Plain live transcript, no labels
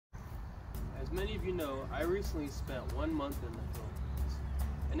As many of you know, I recently spent 1 month in the Philippines.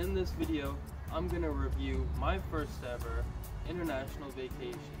 And in this video, I'm going to review my first ever international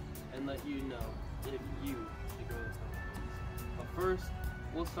vacation and let you know if you should go to the Philippines. But first,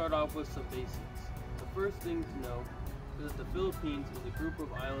 we'll start off with some basics. The first thing to know is that the Philippines is a group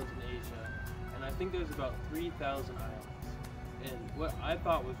of islands in Asia, and I think there's about 3,000 islands. And what I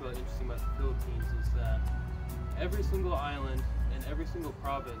thought was really interesting about the Philippines is that every single island and every single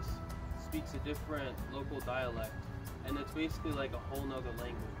province speaks a different local dialect, and it's basically like a whole nother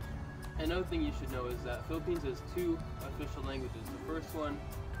language. Another thing you should know is that Philippines has two official languages. The first one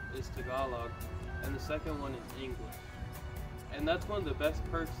is Tagalog, and the second one is English. And that's one of the best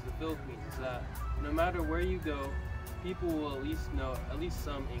perks of the Philippines, is that no matter where you go, people will at least know at least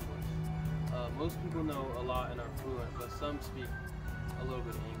some English. Most people know a lot and are fluent, but some speak a little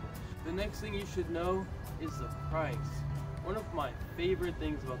bit of English. The next thing you should know is the price. One of my favorite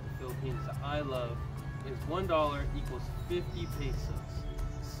things about the Philippines that I love is $1 equals 50 pesos.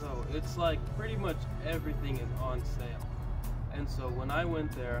 So it's like pretty much everything is on sale. And so when I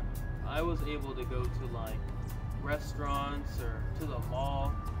went there, I was able to go to like restaurants or to the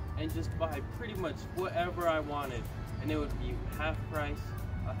mall and just buy pretty much whatever I wanted, and it would be half price,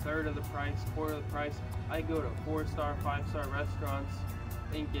 a third of the price, quarter of the price. I go to 4-star, 5-star restaurants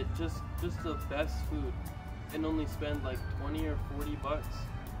and get just the best food and only spend like 20 or 40 bucks.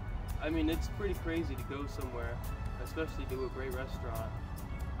 I mean, it's pretty crazy to go somewhere, especially to a great restaurant,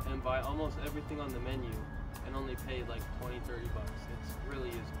 and buy almost everything on the menu and only pay like 20, 30 bucks. It really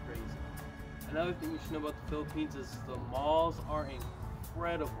is crazy. Another thing you should know about the Philippines is the malls are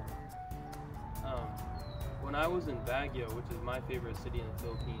incredible. When I was in Baguio, which is my favorite city in the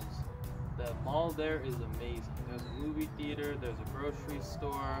Philippines, the mall there is amazing. There's a movie theater, there's a grocery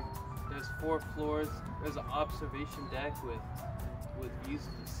store, there's 4 floors, there's an observation deck with views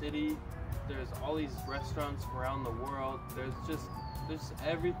of the city, there's all these restaurants around the world, there's just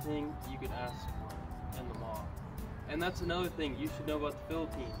everything you could ask for in the mall. And that's another thing you should know about the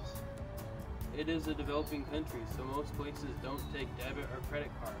Philippines. It is a developing country, so most places don't take debit or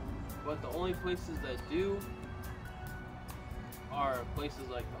credit card. But the only places that do are places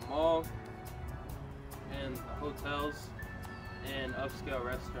like the mall and the hotels and upscale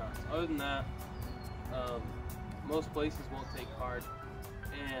restaurants. Other than that, most places won't take card.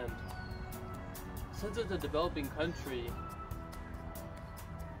 And since it's a developing country,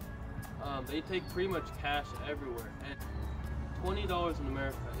 they take pretty much cash everywhere. And $20 in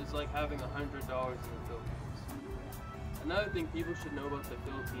America is like having $100 in the Philippines. Another thing people should know about the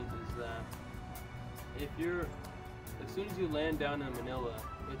Philippines is that as soon as you land down in Manila,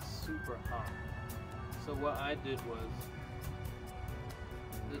 it's super hot. So what I did was,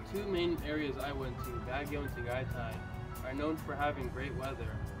 the 2 main areas I went to, Baguio and Tagaytay, are known for having great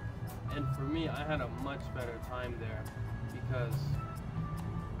weather. And for me, I had a much better time there because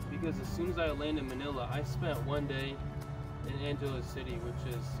as soon as I landed in Manila, I spent 1 day in Angeles City, which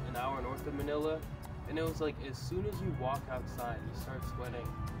is an hour north of Manila, and it was like as soon as you walk outside, you start sweating,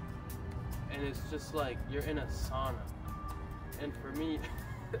 and it's just like you're in a sauna. And for me,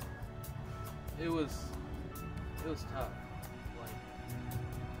 it was tough.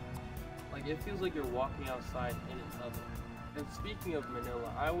 Like it feels like you're walking outside in an oven. And speaking of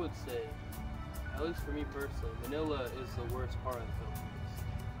Manila, I would say, at least for me personally, Manila is the worst part of the Philippines,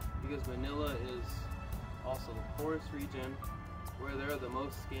 because Manila is also the poorest region, where there are the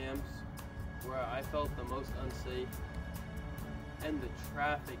most scams, where I felt the most unsafe, and the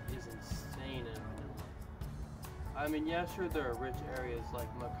traffic is insane in Manila. I mean, yeah, sure, there are rich areas like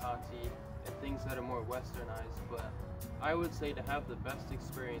Makati and things that are more westernized, but I would say to have the best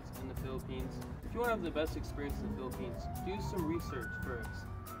experience in the Philippines, if you want to have the best experience in the Philippines, do some research first.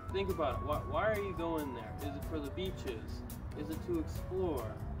 Think about it. Why are you going there? Is it for the beaches? Is it to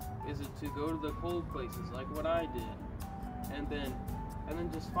explore? Is it to go to the cold places like what I did? And then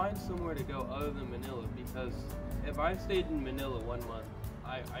just find somewhere to go other than Manila, because if I stayed in Manila 1 month,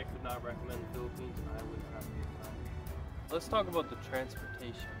 I could not recommend the Philippines, and I wouldn't have a good time. Let's talk about the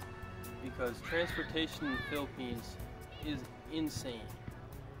transportation, because transportation in the Philippines is insane.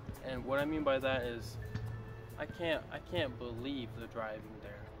 And what I mean by that is I can't believe the driving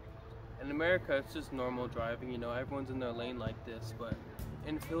there. In America, it's just normal driving, you know, everyone's in their lane like this, but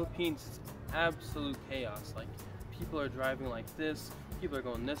in the Philippines, it's absolute chaos. Like, people are driving like this, people are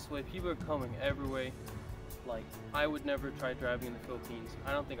going this way, people are coming every way. Like, I would never try driving in the Philippines.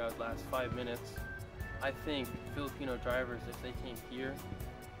 I don't think I would last 5 minutes. I think Filipino drivers, if they came here,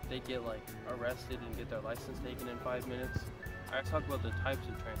 they get like arrested and get their license taken in 5 minutes. I talk about the types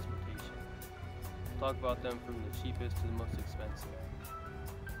of transportation. Talk about them from the cheapest to the most expensive.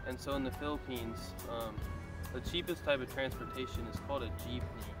 And so in the Philippines, the cheapest type of transportation is called a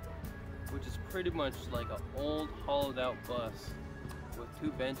jeepney, which is pretty much like an old hollowed out bus with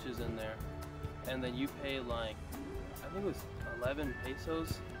 2 benches in there. And then you pay like, I think it was 11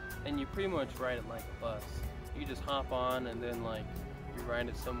 pesos, and you pretty much ride it like a bus. You just hop on and then like you ride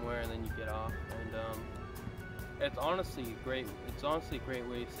it somewhere and then you get off. And it's honestly a great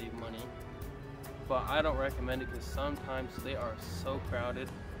way to save money. But I don't recommend it because sometimes they are so crowded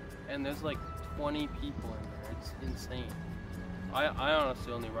and there's like 20 people in there. It's insane. I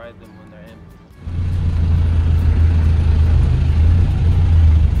honestly only ride them when they're empty.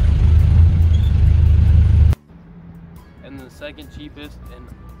 And the second cheapest and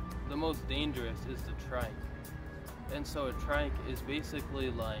the most dangerous is the trike. And so a trike is basically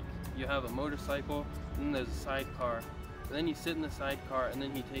like you have a motorcycle and then there's a sidecar, and then you sit in the sidecar and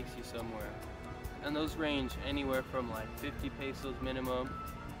then he takes you somewhere. And those range anywhere from like 50 pesos minimum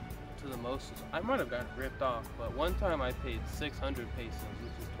to the most. I might have gotten ripped off, but one time I paid 600 pesos,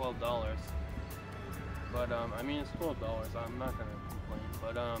 which is $12. But I mean, it's $12. I'm not gonna complain.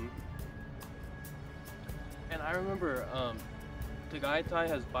 But and I remember Tagaytay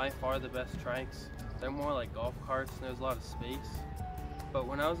has by far the best trikes. They're more like golf carts and there's a lot of space. But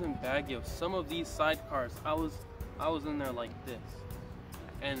when I was in Baguio, some of these sidecars, I was in there like this.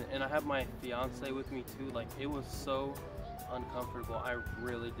 And I have my fiance with me too. Like, it was so uncomfortable. I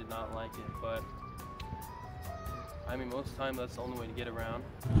really did not like it, but I mean, most of the time that's the only way to get around.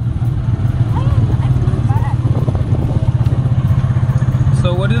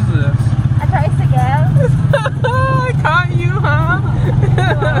 So what is this? A tricycle. I caught you, huh?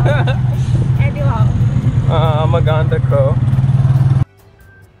 Maganda ko.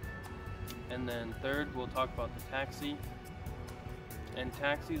 And then third, we'll talk about the taxi. And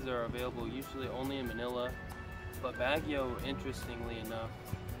taxis are available usually only in Manila, but Baguio, interestingly enough,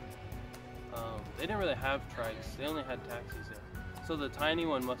 they didn't really have trikes. They only had taxis there. So the tiny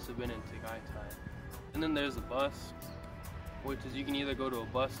one must have been in Tagaytay. And then there's a bus, which is you can either go to a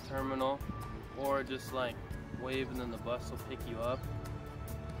bus terminal or just like wave and then the bus will pick you up.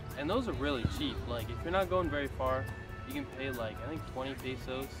 And those are really cheap. Like, if you're not going very far, you can pay like, I think 20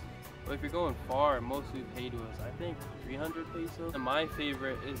 pesos. But if you're going far, most we paid was, I think, 300 pesos. And my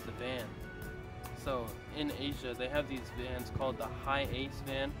favorite is the van. So in Asia, they have these vans called the High Ace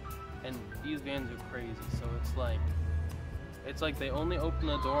van, and these vans are crazy. So it's like they only open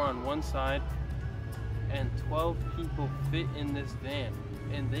the door on one side, and 12 people fit in this van,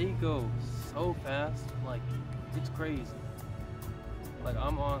 and they go so fast, like, it's crazy. Like,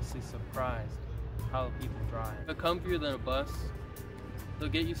 I'm honestly surprised how the people drive. They're comfier than a bus. They'll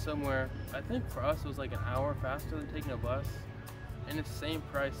get you somewhere. I think for us it was like an hour faster than taking a bus, and it's the same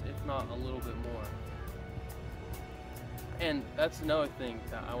price, if not a little bit more. And that's another thing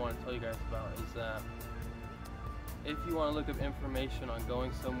that I want to tell you guys about, is that if you want to look up information on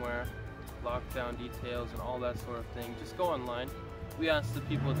going somewhere, lockdown details and all that sort of thing, just go online. We asked the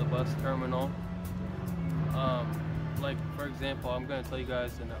people at the bus terminal. Like, for example, I'm going to tell you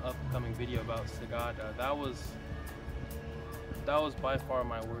guys in an upcoming video about Sagada. That was by far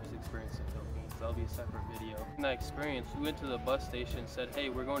my worst experience in the Philippines. That'll be a separate video. In that experience, we went to the bus station and said, hey,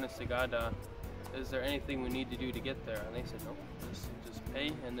 we're going to Sagada. Is there anything we need to do to get there? And they said, nope, just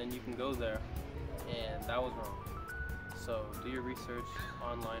pay and then you can go there. And that was wrong. So do your research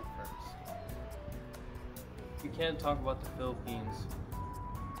online first. You can't talk about the Philippines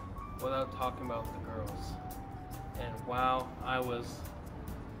without talking about the girls. And wow, I was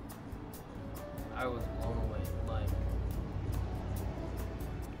blown away. Like,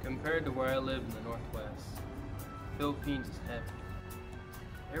 compared to where I live in the Northwest, Philippines is heavy.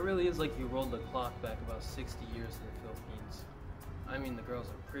 It really is like you rolled the clock back about 60 years in the Philippines. I mean, the girls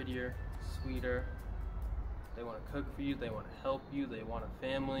are prettier, sweeter, they want to cook for you, they want to help you, they want a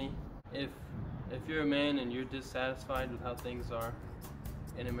family. If you're a man and you're dissatisfied with how things are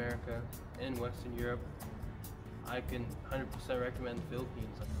in America, in Western Europe, I can 100% recommend the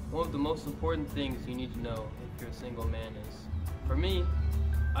Philippines. One of the most important things you need to know if you're a single man is, for me,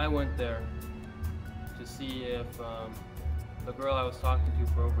 I went there to see if the girl I was talking to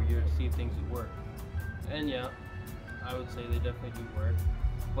for over a year, to see if things would work. And yeah, I would say they definitely do work.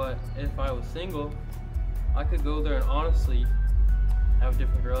 But if I was single, I could go there and honestly have a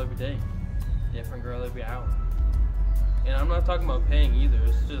different girl every day, different girl every hour. And I'm not talking about paying either.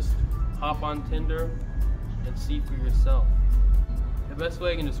 It's just hop on Tinder and see for yourself. The best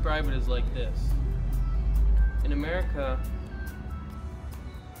way I can describe it is like this. In America,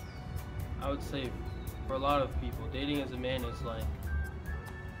 I would say for a lot of people, dating as a man is like,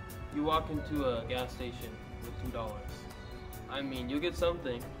 you walk into a gas station with $2. I mean, you'll get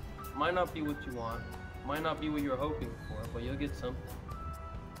something, Might not be what you want, might not be what you're hoping for, but you'll get something.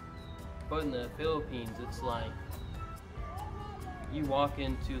 But in the Philippines, it's like you walk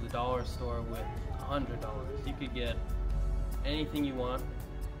into the dollar store with $100. You could get anything you want.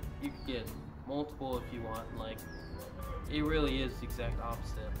 You could get multiple if you want. Like, it really is the exact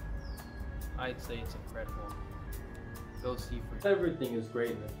opposite. I'd say it's incredible. Go see for yourself. Everything is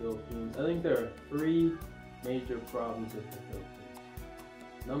great in the Philippines. I think there are 3 major problems with the Philippines.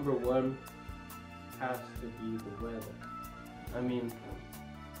 Number 1 has to be the weather. I mean,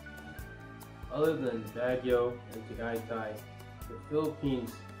 other than Baguio and Tagaytay, the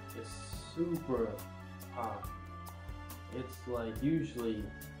Philippines is super hot. It's like usually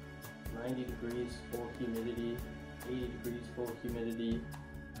 90 degrees full humidity, 80 degrees full humidity.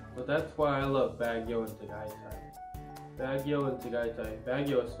 But that's why I love Baguio and Tagaytay. Baguio and Tagaytay,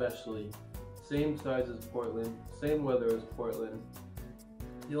 Baguio especially, same size as Portland, same weather as Portland.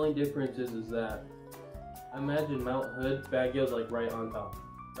 The only difference is that, imagine Mount Hood, Baguio's like right on top.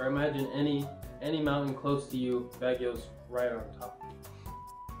 Or imagine any mountain close to you, Baguio's right on top.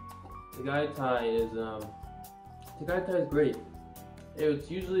 Tagaytay is great. It's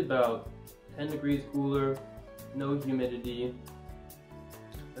usually about 10 degrees cooler, no humidity.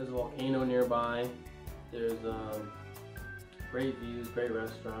 There's a volcano nearby. There's great views, great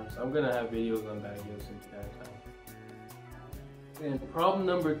restaurants. I'm gonna have videos on Baguio and Tagaytay. And problem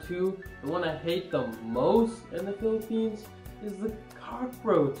number 2, the one I hate the most in the Philippines, is the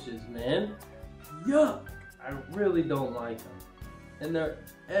cockroaches, man. Yuck! I really don't like them. And they're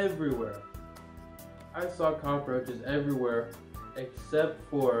everywhere. I saw cockroaches everywhere except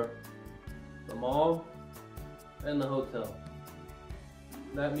for the mall and the hotel.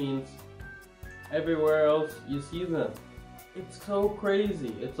 That means everywhere else you see them. It's so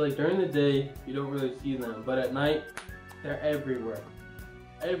crazy. It's like during the day you don't really see them, but at night they're everywhere.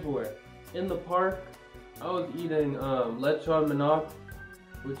 Everywhere. In the park, I was eating lechon manok,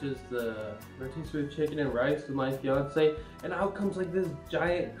 which is the rotisserie chicken and rice with my fiance, and out comes like this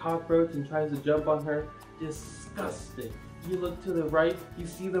giant cockroach and tries to jump on her. Disgusting. You look to the right, you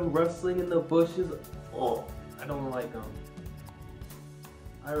see them rustling in the bushes. Oh, I don't like them.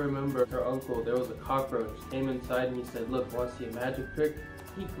 I remember her uncle, there was a cockroach, came inside and he said, "Look, want to see a magic trick?"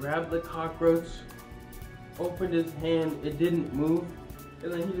 He grabbed the cockroach, opened his hand, it didn't move,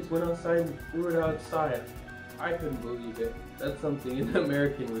 and then he just went outside and threw it outside. I couldn't believe it. That's something an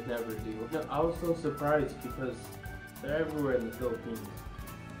American would never do. No, I was so surprised because they're everywhere in the Philippines.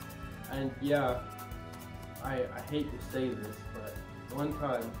 And yeah, I hate to say this, but one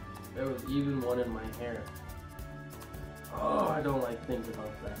time there was even one in my hair. Oh, I don't like thinking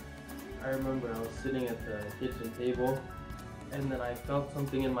about that. I remember I was sitting at the kitchen table and then I felt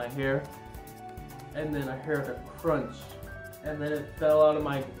something in my hair and then I heard a crunch and then it fell out of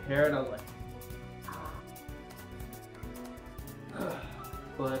my hair and I was like,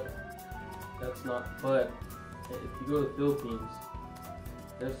 but if you go to the Philippines,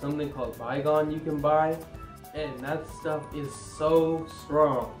 there's something called Bygone you can buy, and that stuff is so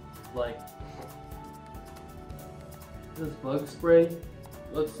strong. Like, this bug spray,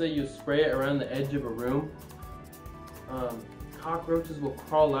 let's say you spray it around the edge of a room, cockroaches will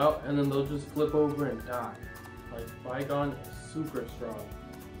crawl out and then they'll just flip over and die. Like, Bygone is super strong.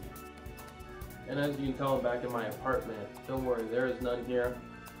 And as you can tell, I'm back in my apartment. Don't worry, there is none here.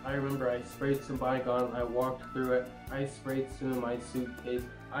 I remember I sprayed some Bygone, I walked through it, I sprayed some in my suitcase.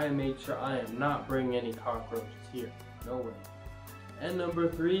 I made sure I am not bringing any cockroaches here. No way. And number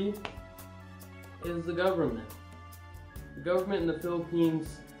 3 is the government. The government in the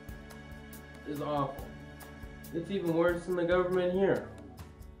Philippines is awful. It's even worse than the government here.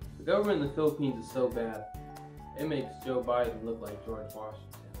 The government in the Philippines is so bad, it makes Joe Biden look like George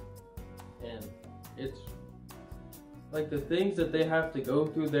Washington. And it's like the things that they have to go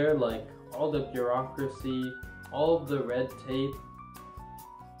through there, like all the bureaucracy, all of the red tape,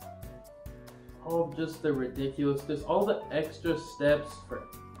 all of just the ridiculousness, all the extra steps for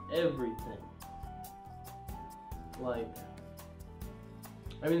everything. Like,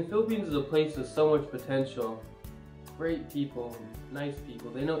 I mean, the Philippines is a place with so much potential. Great people, nice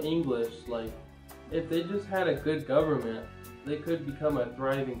people, they know English. Like, if they just had a good government, they could become a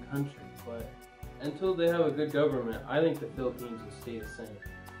thriving country. But until they have a good government, I think the Philippines will stay the same.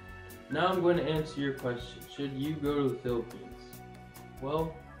 Now I'm going to answer your question. Should you go to the Philippines?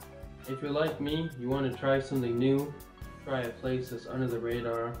 Well, if you're like me, you want to try something new, try a place that's under the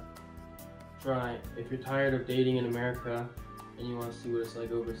radar. If you're tired of dating in America and you want to see what it's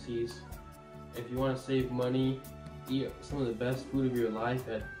like overseas, if you want to save money, eat some of the best food of your life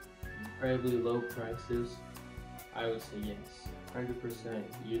at incredibly low prices, I would say yes. 100%,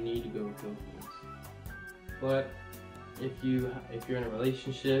 you need to go to the Philippines. But if you're in a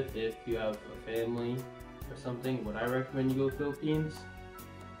relationship, if you have a family or something, would I recommend you go to the Philippines?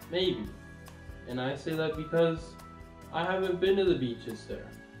 Maybe. And I say that because I haven't been to the beaches there.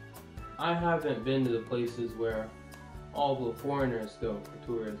 I haven't been to the places where all the foreigners go for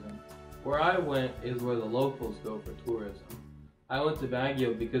tourism. Where I went is where the locals go for tourism. I went to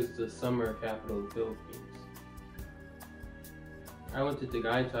Baguio because it's the summer capital of the Philippines. I went to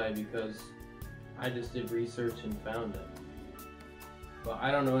Tagaytay because I just did research and found it. But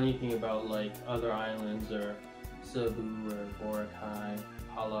I don't know anything about like other islands or Cebu or Boracay,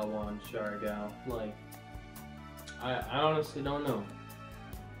 Palawan, Siargao. Like, I honestly don't know.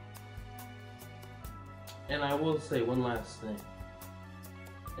 And I will say one last thing.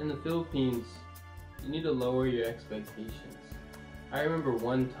 In the Philippines, you need to lower your expectations. I remember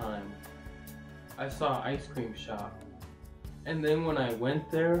one time, I saw an ice cream shop. And then when I went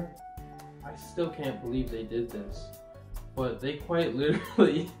there, I still can't believe they did this. But they quite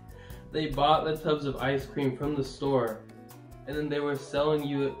literally, they bought the tubs of ice cream from the store. And then they were selling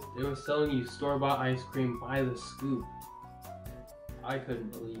you store-bought ice cream by the scoop. I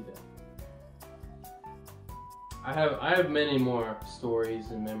couldn't believe it. I have many more stories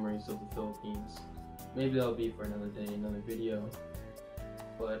and memories of the Philippines. Maybe that'll be for another day, another video.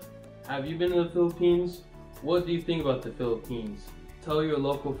 But have you been to the Philippines? What do you think about the Philippines? Tell your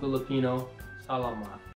local Filipino, salamat.